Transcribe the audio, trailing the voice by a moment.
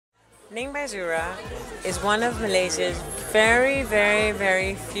Ning Baizura is one of Malaysia's very, very,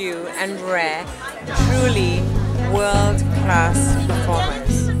 very few and rare, truly world-class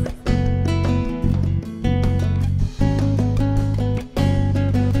performers.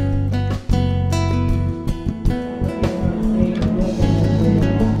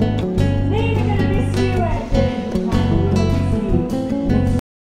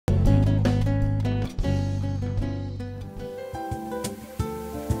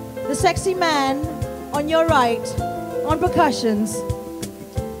 The sexy man on your right, on percussions,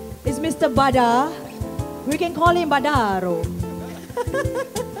 is Mr. Bada. We can call him Badaro.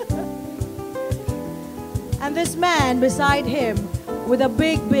 And this man beside him with a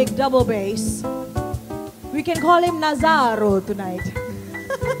big, big double bass, we can call him Nazaro tonight.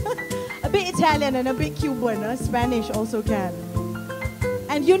 A bit Italian and a bit Cuban, Spanish also can.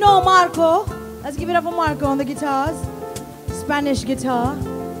 And you know Marco. Let's give it up for Marco on the guitars. Spanish guitar.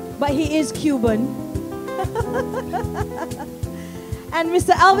 But he is Cuban. And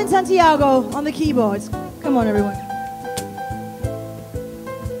Mr. Alvin Santiago on the keyboards. Come on, everyone.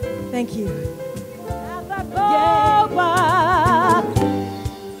 Thank you. Yeah.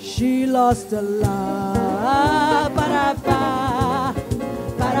 She lost a love. Ba-da-ba,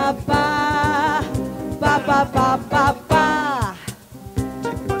 ba-da-ba, ba-ba-ba-ba-ba.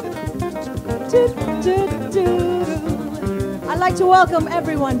 Do-do-do. I'd like to welcome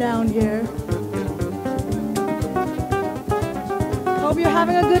everyone down here. Hope you're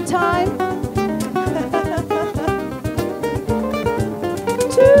having a good time.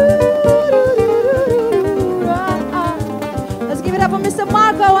 Let's give it up for Mr.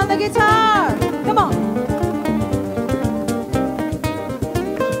 Marco on the guitar. Come on.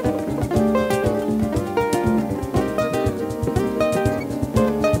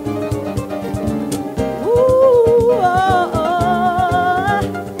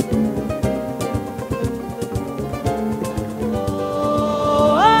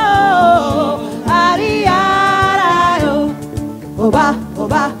 Oba,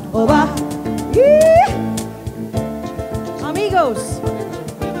 oba, oba. Yeah. Amigos.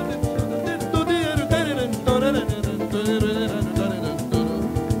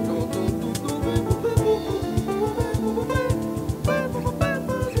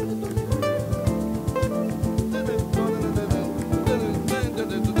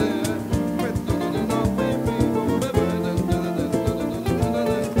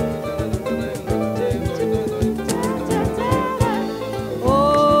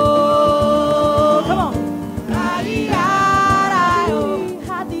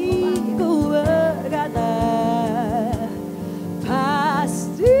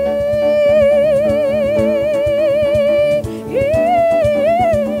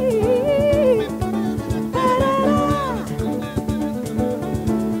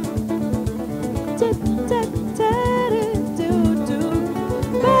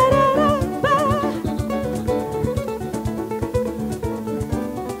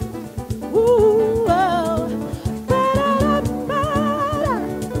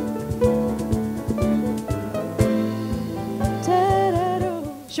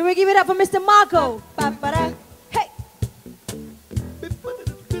 Should we give it up for Mr. Marco? Hey!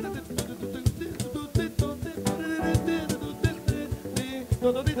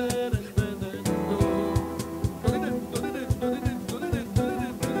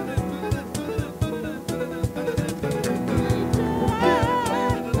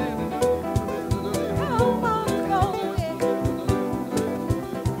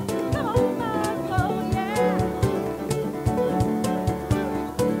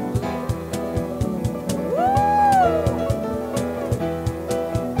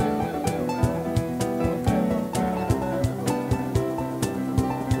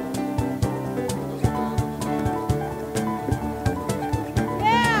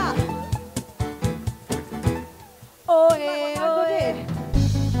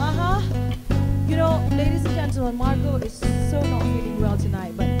 You know, ladies and gentlemen, Marco is so not feeling well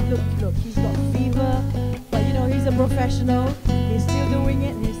tonight. But look, he's got fever. But you know, he's a professional. He's still doing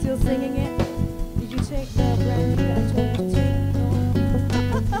it and he's still singing it. Did you take the brandy that I told you to?